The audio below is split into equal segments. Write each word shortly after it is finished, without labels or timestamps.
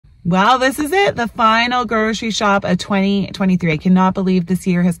Well, this is it, the final grocery shop of 2023. I cannot believe this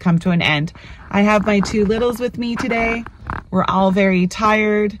year has come to an end. I have my two littles with me today. We're all very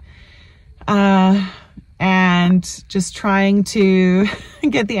tired and just trying to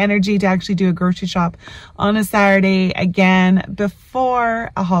get the energy to actually do a grocery shop on a Saturday again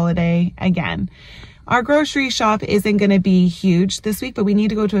before a holiday again. Our grocery shop isn't going to be huge this week, but we need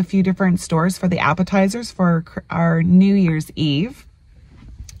to go to a few different stores for the appetizers for our New Year's Eve.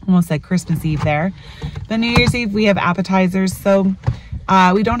 Almost like Christmas Eve there. But New Year's Eve, we have appetizers. So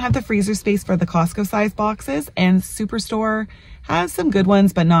we don't have the freezer space for the Costco size boxes, and Superstore has some good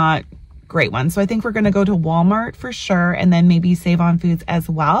ones, but not great ones. So I think we're going to go to Walmart for sure, and then maybe Save On Foods as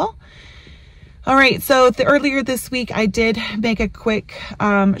well. All right, so earlier this week, I did make a quick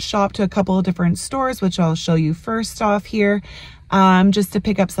shop to a couple of different stores, which I'll show you first off here, just to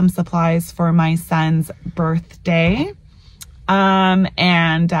pick up some supplies for my son's birthday.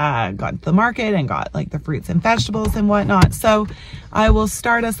 And got to the market and got like the fruits and vegetables and whatnot. So I will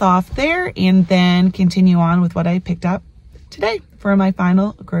start us off there and then continue on with what I picked up today for my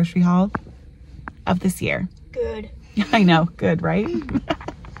final grocery haul of this year. Good. I know, good, right?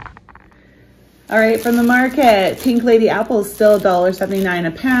 All right, from the market, Pink Lady apples still $1.79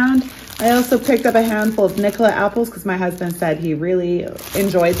 a pound. I also picked up a handful of Nicola apples because my husband said he really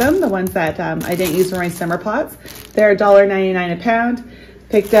enjoyed them, the ones that I didn't use for my summer pots. They're $1.99 a pound.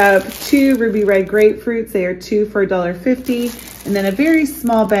 Picked up 2 ruby red grapefruits. They are 2 for $1.50. And then a very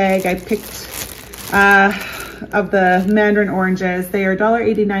small bag I picked of the mandarin oranges. They are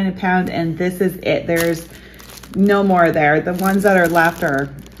 $1.89 a pound, and this is it. There's no more there. The ones that are left are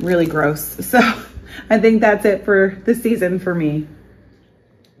really gross. So I think that's it for the season for me.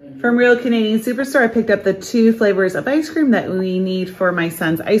 From Real Canadian Superstore, I picked up the 2 flavors of ice cream that we need for my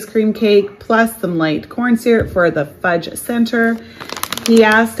son's ice cream cake, plus some light corn syrup for the fudge center. He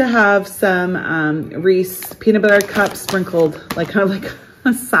asked to have some Reese peanut butter cups sprinkled, like kind of like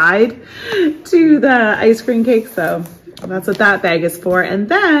a side to the ice cream cake. So that's what that bag is for. And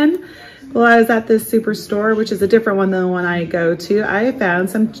then while I was at this Superstore, which is a different one than the one I go to, I found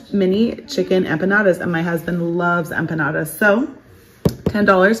some mini chicken empanadas, and my husband loves empanadas. So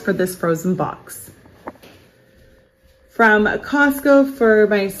 $10 for this frozen box. From Costco for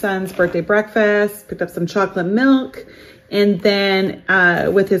my son's birthday breakfast, picked up some chocolate milk, and then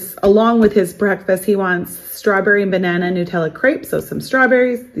along with his breakfast, he wants strawberry and banana Nutella crepes, so some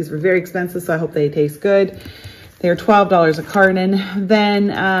strawberries. These were very expensive, so I hope they taste good. They're $12 a carton.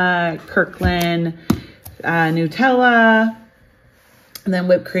 Then Kirkland Nutella, and then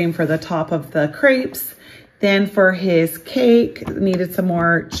whipped cream for the top of the crepes. Then for his cake, needed some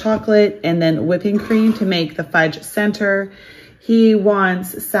more chocolate and then whipping cream to make the fudge center. He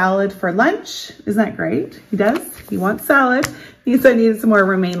wants salad for lunch. Isn't that great? He does. He wants salad. He said needed some more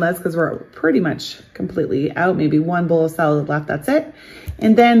romaine lettuce because we're pretty much completely out. Maybe 1 bowl of salad left. That's it.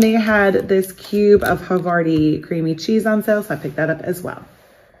 And then they had this cube of Havarti creamy cheese on sale, so I picked that up as well.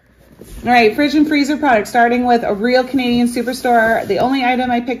 All right, fridge and freezer products, starting with a Real Canadian Superstore. The only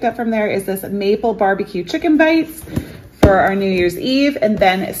item I picked up from there is this maple barbecue chicken bites for our New Year's Eve, and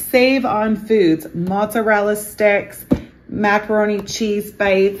then Save On Foods, mozzarella sticks, macaroni cheese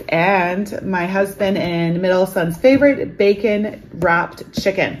bites, and my husband and middle son's favorite, bacon wrapped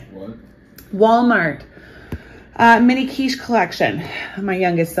chicken. What? Walmart. Mini quiche collection. My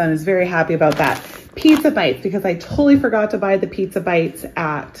youngest son is very happy about that. Pizza bites, because I totally forgot to buy the pizza bites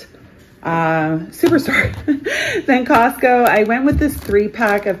at Superstore. Then Costco, I went with this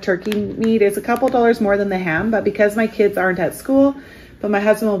 3-pack of turkey meat. It's a couple dollars more than the ham, but because my kids aren't at school, but my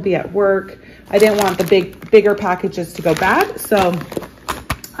husband will be at work, I didn't want the bigger packages to go bad. So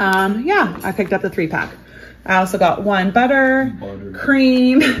yeah, I picked up the 3-pack. I also got 1 butter.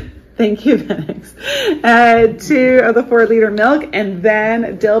 Cream. Thank you, Phoenix. 2 of the 4-liter milk, and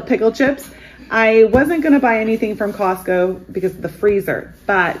then dill pickle chips. I wasn't going to buy anything from Costco because of the freezer,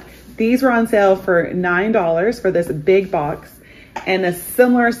 but these were on sale for $9 for this big box, and a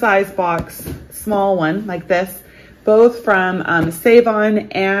similar size box, small one like this, both from Save On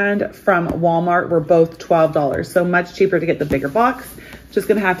and from Walmart were both $12. So much cheaper to get the bigger box. Just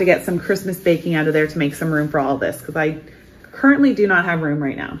going to have to get some Christmas baking out of there to make some room for all this, because I currently do not have room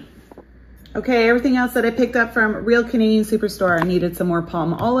right now. Okay, everything else that I picked up from Real Canadian Superstore, I needed some more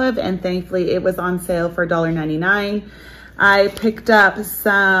palm olive, and thankfully it was on sale for $1.99. I picked up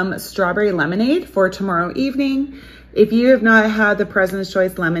some strawberry lemonade for tomorrow evening. If you have not had the President's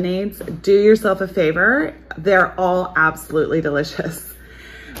Choice lemonades, do yourself a favor. They're all absolutely delicious.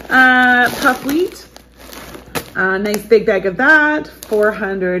 Puff wheat, a nice big bag of that,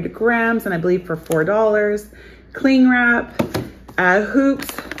 400 grams, and I believe for $4. Cling wrap, hoops,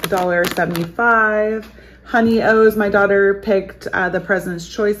 $1.75. Honey O's, my daughter picked the President's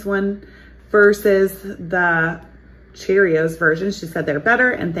Choice one versus the Cheerios version. She said they're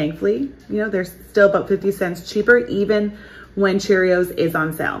better, and thankfully, you know, they're still about 50 cents cheaper even when Cheerios is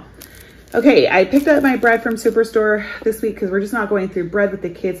on sale. Okay, I picked up my bread from Superstore this week because we're just not going through bread with the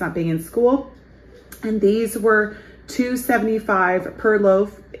kids not being in school. And these were $2.75 per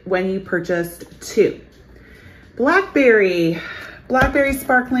loaf when you purchased 2. Blackberry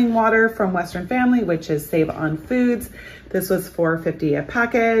sparkling water from Western Family, which is Save on Foods. This was $4.50 a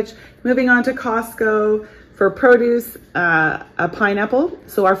package. Moving on to Costco for produce, a pineapple.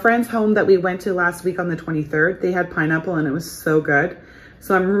 So our friend's home that we went to last week on the 23rd, they had pineapple and it was so good.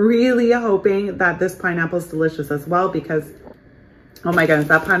 So I'm really hoping that this pineapple is delicious as well because, oh my goodness,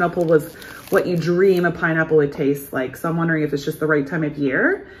 that pineapple was what you dream a pineapple would taste like. So I'm wondering if it's just the right time of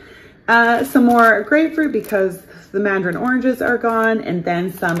year. Some more grapefruit because the mandarin oranges are gone, and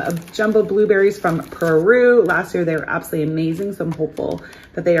then some jumbo blueberries from Peru. Last year they were absolutely amazing, so I'm hopeful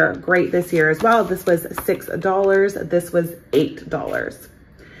that they are great this year as well. This was $6. This was $8.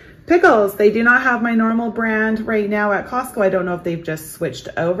 Pickles, they do not have my normal brand right now at Costco. I don't know if they've just switched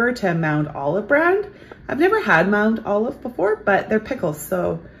over to Mount Olive brand. I've never had Mount Olive before, but they're pickles,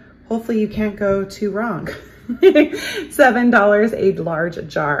 so hopefully you can't go too wrong. $7 a large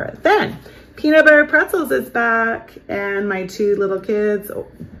jar. Then peanut butter pretzels is back, and my 2 little kids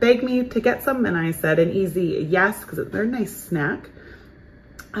begged me to get some, and I said an easy yes because they're a nice snack.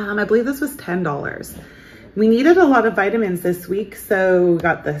 I believe this was $10. We needed a lot of vitamins this week, so we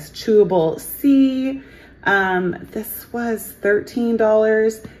got this chewable C. This was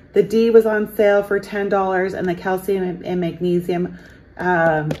 $13. The D was on sale for $10, and the calcium and magnesium,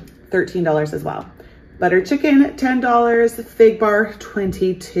 $13 as well. Butter chicken, $10. Fig bar,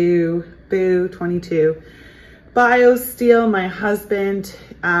 $22. Boo, $22. BioSteel, my husband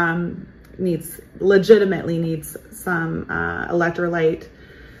legitimately needs some electrolyte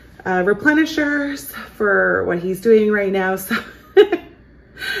replenishers for what he's doing right now. So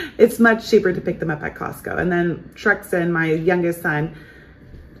it's much cheaper to pick them up at Costco. And then Truxton, my youngest son,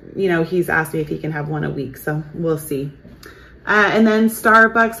 you know, he's asked me if he can have one a week, so we'll see. And then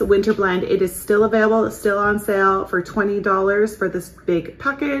Starbucks Winter Blend, it is still available, it's still on sale for $20 for this big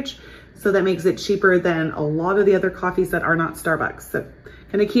package. So that makes it cheaper than a lot of the other coffees that are not Starbucks. So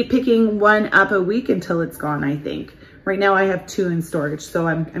gonna keep picking one up a week until it's gone, I think. Right now I have 2 in storage, so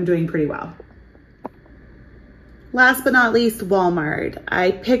I'm doing pretty well. Last but not least, Walmart.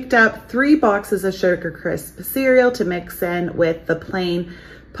 I picked up 3 boxes of Sugar Crisp cereal to mix in with the plain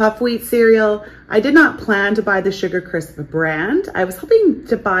puff wheat cereal. I did not plan to buy the Sugar Crisp brand. I was hoping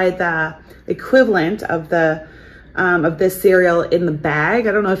to buy the equivalent of this cereal in the bag.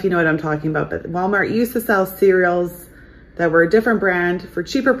 I don't know if you know what I'm talking about, but Walmart used to sell cereals that were a different brand for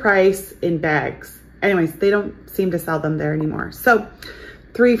cheaper price in bags. Anyways, they don't seem to sell them there anymore. So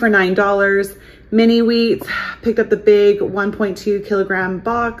 3 for $9. Mini wheats, picked up the big 1.2 kilogram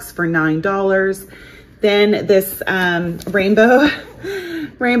box for $9. Then this rainbow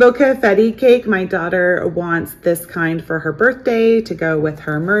confetti cake. My daughter wants this kind for her birthday to go with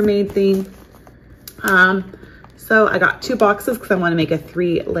her mermaid theme. So I got 2 boxes because I want to make a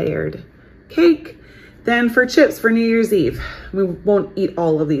 3-layered cake. Then for chips for New Year's Eve, we won't eat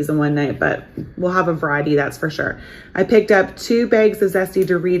all of these in one night, but we'll have a variety, that's for sure. I picked up 2 bags of Zesty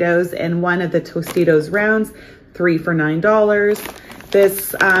Doritos and 1 of the Tostitos rounds, 3 for $9.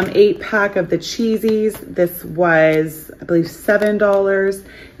 This 8-pack of the Cheesies, this was, I believe, $7.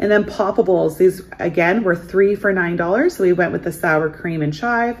 And then Poppables, these again were 3 for $9. So we went with the sour cream and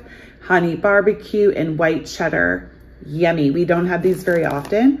chive, honey barbecue, and white cheddar. Yummy. We don't have these very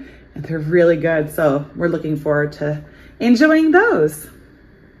often, and they're really good. So we're looking forward to enjoying those.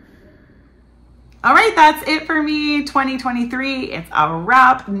 All right, that's it for me, 2023. It's a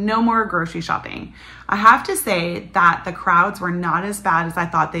wrap, no more grocery shopping. I have to say that the crowds were not as bad as I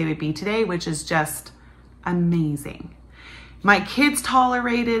thought they would be today, which is just amazing. My kids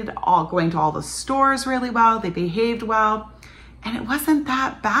tolerated going to all the stores really well. They behaved well, and it wasn't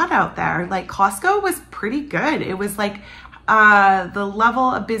that bad out there. Like Costco was pretty good. It was like the level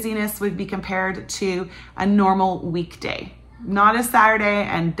of busyness would be compared to a normal weekday. Not a Saturday,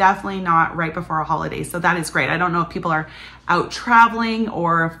 and definitely not right before a holiday. So that is great. I don't know if people are out traveling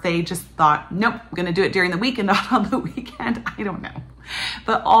or if they just thought, nope, I'm gonna do it during the week and not on the weekend. I don't know.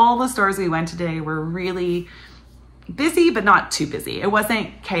 But all the stores we went today were really busy, but not too busy. It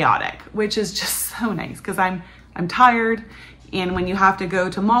wasn't chaotic, which is just so nice because I'm tired. And when you have to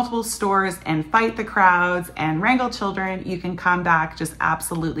go to multiple stores and fight the crowds and wrangle children, you can come back just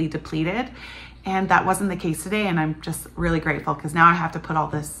absolutely depleted. And that wasn't the case today. And I'm just really grateful because now I have to put all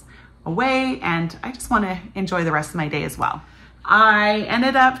this away and I just want to enjoy the rest of my day as well. I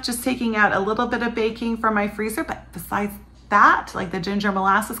ended up just taking out a little bit of baking from my freezer, but besides that, like the ginger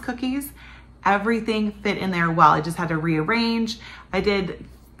molasses cookies, everything fit in there well. I just had to rearrange. I did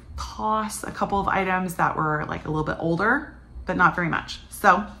toss a couple of items that were like a little bit older, but not very much.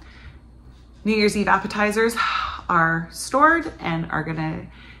 So New Year's Eve appetizers are stored and are gonna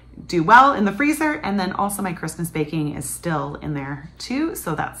do well in the freezer. And then also my Christmas baking is still in there too.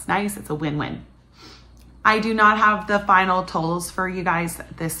 So that's nice, it's a win-win. I do not have the final totals for you guys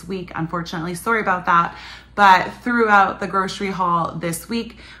this week, unfortunately, sorry about that. But throughout the grocery haul this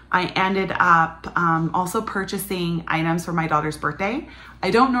week, I ended up also purchasing items for my daughter's birthday.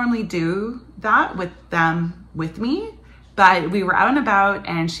 I don't normally do that with them with me, but we were out and about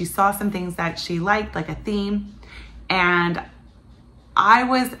and she saw some things that she liked, like a theme. And I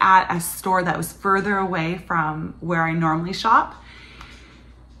was at a store that was further away from where I normally shop.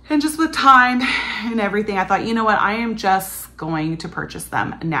 And just with time and everything, I thought, you know what, I am just going to purchase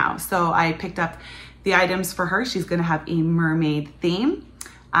them now. So I picked up the items for her. She's gonna have a mermaid theme.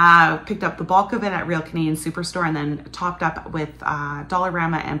 Picked up the bulk of it at Real Canadian Superstore and then topped up with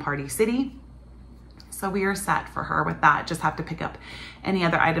Dollarama and Party City. So we are set for her with that. Just have to pick up any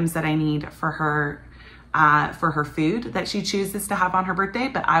other items that I need for her food that she chooses to have on her birthday.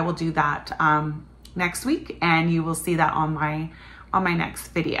 But I will do that next week and you will see that on my next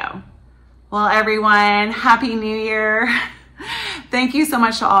video. Well, everyone, Happy New Year. Thank you so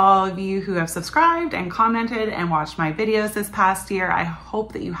much to all of you who have subscribed and commented and watched my videos this past year. I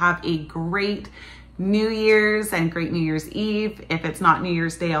hope that you have a great New Year's and great New Year's Eve, if it's not New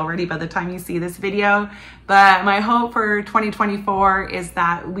Year's Day already by the time you see this video. But my hope for 2024 is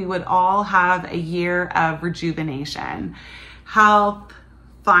that we would all have a year of rejuvenation. Health,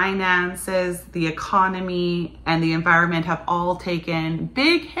 finances, the economy, and the environment have all taken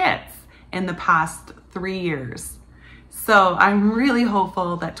big hits in the past 3 years. So I'm really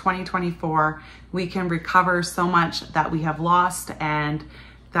hopeful that 2024, we can recover so much that we have lost and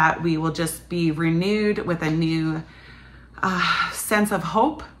that we will just be renewed with a new sense of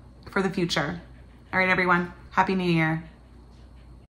hope for the future. All right, everyone, Happy New Year.